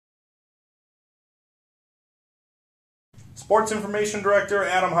Sports Information Director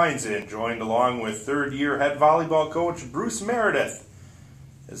Adam Heinzen joined along with third-year head volleyball coach Bruce Meredith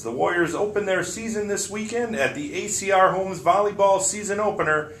as the Warriors open their season this weekend at the ACR Homes Volleyball season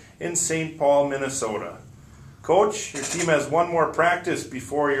opener in St. Paul, Minnesota. Coach, your team has one more practice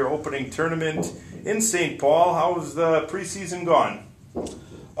before your opening tournament in St. Paul. How's the preseason gone?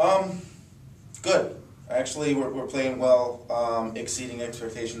 Good. Actually, we're playing well, exceeding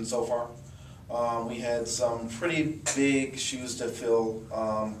expectations so far. We had some pretty big shoes to fill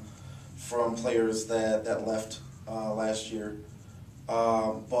from players that left last year.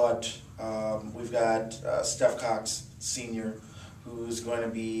 But we've got Steph Cox, senior, who's going to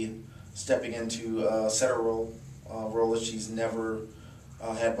be stepping into a setter role that she's never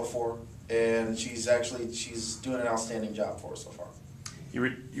had before. And she's doing an outstanding job for us so far.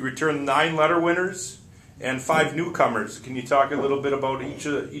 You returned 9 letter winners and 5 newcomers. Can you talk a little bit about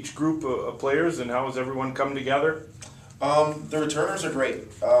each group of players and how has everyone come together? The returners are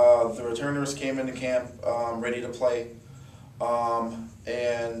great. The returners came into camp ready to play,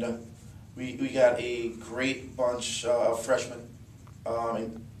 and we got a great bunch of freshmen,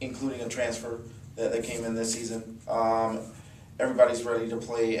 including a transfer that came in this season. Everybody's ready to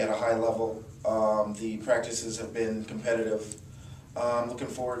play at a high level. The practices have been competitive. Looking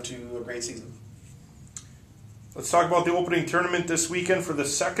forward to a great season. Let's talk about the opening tournament this weekend. For the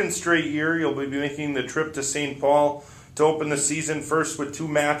second straight year, you'll be making the trip to St. Paul to open the season, first with 2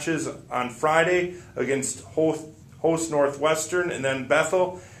 matches on Friday against host Northwestern and then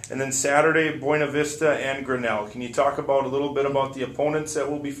Bethel, and then Saturday, Buena Vista and Grinnell. Can you talk about a little bit about the opponents that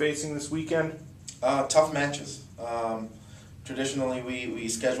we'll be facing this weekend? Tough matches. Traditionally, we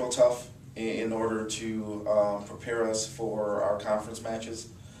schedule tough in order to prepare us for our conference matches.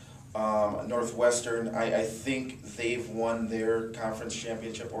 Northwestern, I think they've won their conference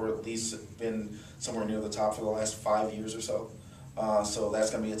championship, or at least been somewhere near the top for the last 5 years or so. So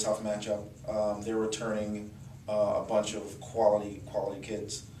that's going to be a tough matchup. They're returning a bunch of quality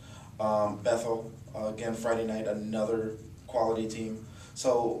kids. Bethel, again, Friday night, another quality team.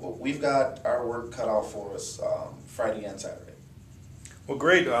 So we've got our work cut out for us Friday and Saturday. Well,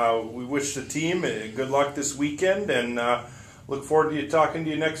 great. We wish the team good luck this weekend, and look forward to talking to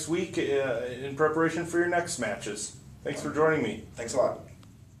you next week in preparation for your next matches. Thanks for joining me. Thanks a lot.